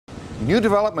New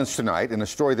developments tonight in a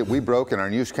story that we broke in our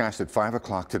newscast at 5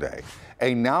 o'clock today.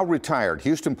 A now retired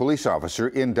Houston police officer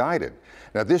indicted.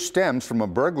 Now, this stems from a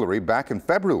burglary back in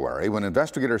February when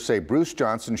investigators say Bruce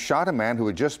Johnson shot a man who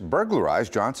had just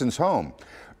burglarized Johnson's home.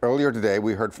 Earlier today,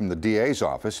 we heard from the DA's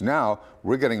office. Now,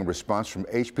 we're getting a response from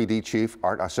HPD Chief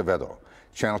Art Acevedo.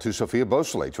 Channel 2 Sophia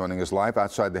Beausoleil joining us live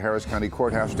outside the Harris County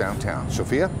Courthouse downtown.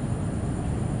 Sophia?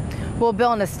 Well,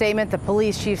 Bill, in a statement, the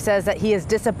police chief says that he is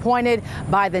disappointed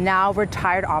by the now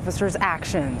retired officer's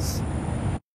actions.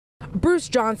 Bruce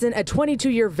Johnson, a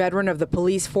 22-year veteran of the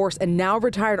police force and now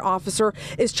retired officer,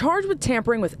 is charged with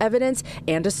tampering with evidence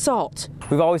and assault.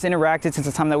 We've always interacted since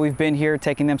the time that we've been here,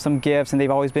 taking them some gifts, and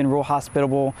they've always been real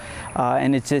hospitable.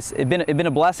 And it's been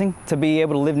a blessing to be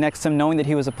able to live next to him, knowing that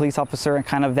he was a police officer and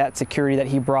kind of that security that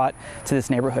he brought to this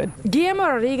neighborhood. Guillermo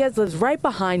Rodriguez lives right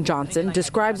behind Johnson,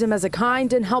 describes him as a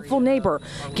kind and helpful neighbor.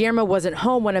 Guillermo wasn't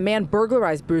home when a man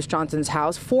burglarized Bruce Johnson's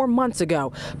house 4 months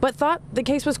ago, but thought the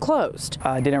case was closed.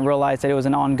 I didn't realize that it was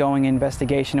an ongoing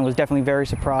investigation and was definitely very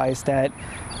surprised that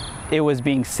it was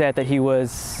being said that he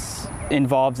was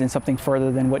involved in something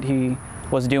further than what he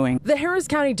was doing. The Harris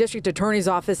County District Attorney's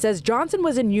Office says Johnson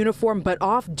was in uniform but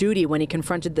off duty when he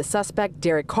confronted the suspect,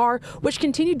 Derek Carr, which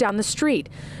continued down the street.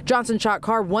 Johnson shot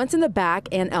Carr once in the back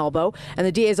and elbow, and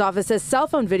the DA's office says cell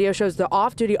phone video shows the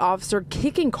off-duty officer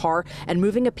kicking Carr and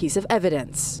moving a piece of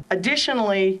evidence.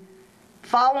 Additionally,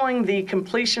 following the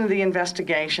completion of the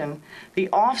investigation, the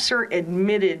officer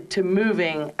admitted to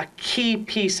moving a key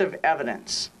piece of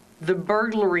evidence, the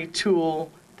burglary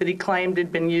tool that he claimed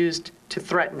had been used to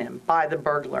threaten him by the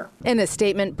burglar. In a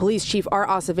statement, Police Chief Art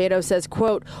Acevedo says,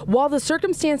 quote, while the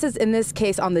circumstances in this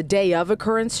case on the day of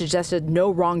occurrence suggested no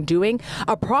wrongdoing,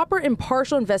 a proper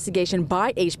impartial investigation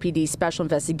by HPD Special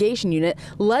Investigation Unit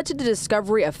led to the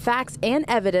discovery of facts and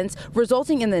evidence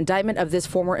resulting in the indictment of this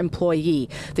former employee.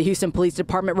 The Houston Police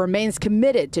Department remains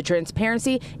committed to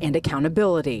transparency and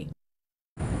accountability.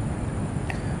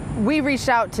 We reached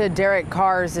out to Derek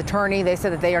Carr's attorney. They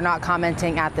said that they are not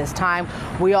commenting at this time.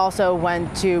 We also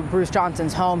went to Bruce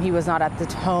Johnson's home. He was not at the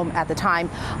home at the time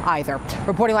either.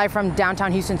 Reporting live from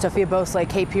downtown Houston, Sophia Beausoleil,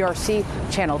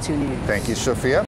 KPRC, Channel 2 News. Thank you, Sophia.